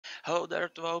Hello there,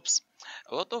 Twelps.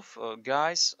 A lot of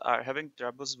guys are having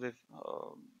troubles with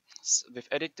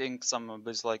editing some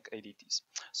bits like ADTs.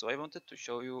 So I wanted to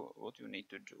show you what you need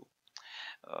to do.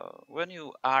 When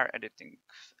you are editing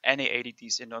any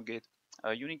ADTs in Noggit,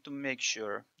 you need to make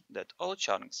sure that all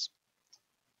chunks,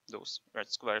 those red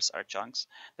squares are chunks,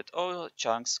 that all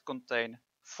chunks contain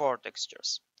 4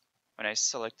 textures. When I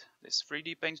select this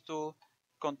 3D Paint tool,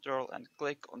 control and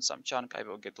click on some chunk, I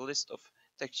will get a list of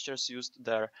textures used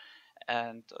there,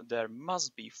 and there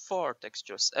must be 4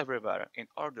 textures everywhere in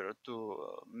order to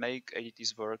make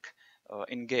ADTs work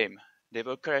in game. They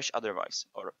will crash otherwise,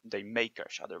 or they may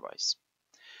crash otherwise.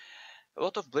 A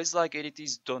lot of Blizz-like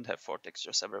ADTs don't have 4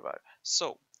 textures everywhere,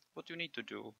 so what you need to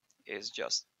do is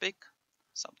just pick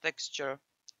some texture,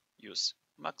 use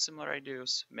maximal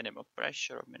radius, minimal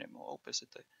pressure, minimal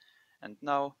opacity, and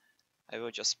now I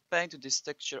will just paint this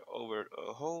texture over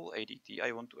a whole ADT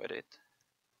I want to edit.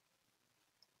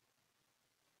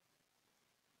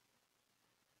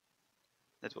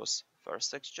 That was first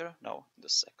texture, now the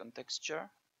second texture.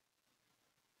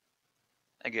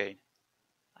 Again,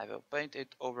 I will paint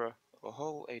it over a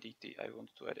whole ADT I want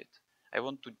to edit. I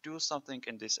want to do something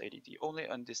in this ADT, only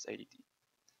on this ADT.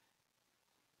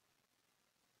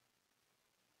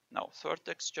 Now third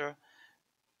texture,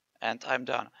 and I'm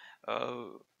done.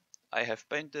 I have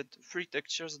painted 3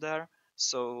 textures there,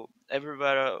 so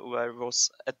everywhere where was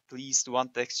at least 1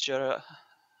 texture,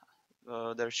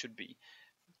 there should be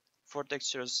 4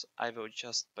 textures. I will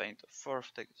just paint a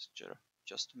 4th texture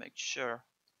just to make sure.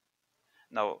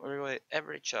 Now really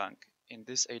every chunk in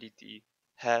this ADT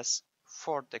has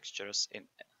 4 textures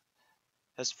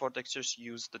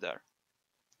used there.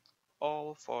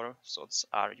 All 4 slots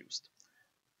are used.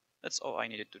 That's all I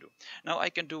needed to do. Now I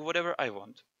can do whatever I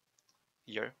want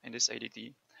here in this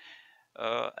ADT,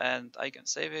 and I can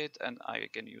save it and I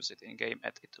can use it in game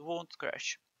and it won't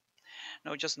crash.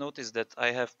 Now just notice that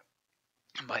I have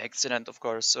by accident, of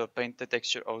course, paint the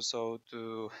texture also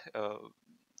to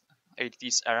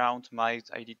ADTs around my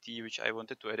ADT which I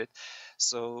wanted to edit.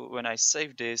 So when I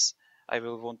save this, I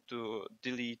will want to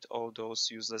delete all those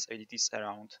useless ADTs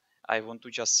around. I want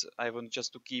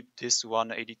just to keep this one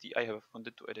ADT I have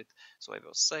wanted to edit. So I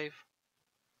will save,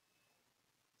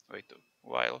 wait a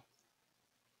while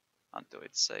until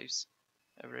it saves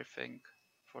everything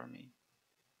for me.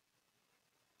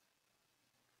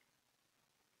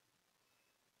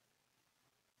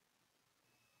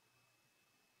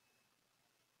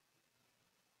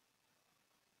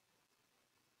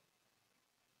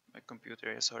 My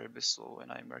computer is horribly slow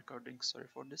when I'm recording, sorry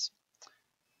for this.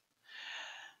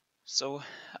 So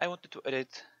I wanted to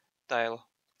edit tile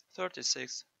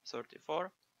 36,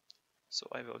 34. So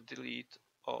I will delete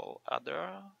all other.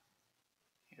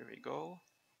 Here we go.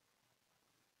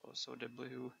 Also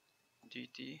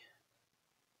WGT.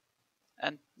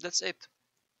 And that's it.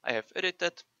 I have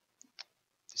edited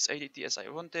this ADT as I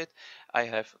wanted. I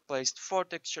have placed 4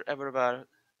 textures everywhere,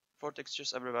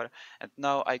 and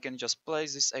now I can just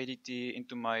place this ADT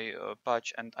into my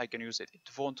patch and I can use it. It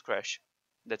won't crash.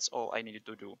 That's all I needed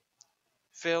to do.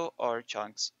 Fill all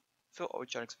chunks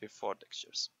with 4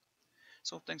 textures.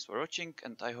 So thanks for watching,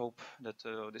 and I hope that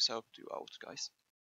this helped you out, guys.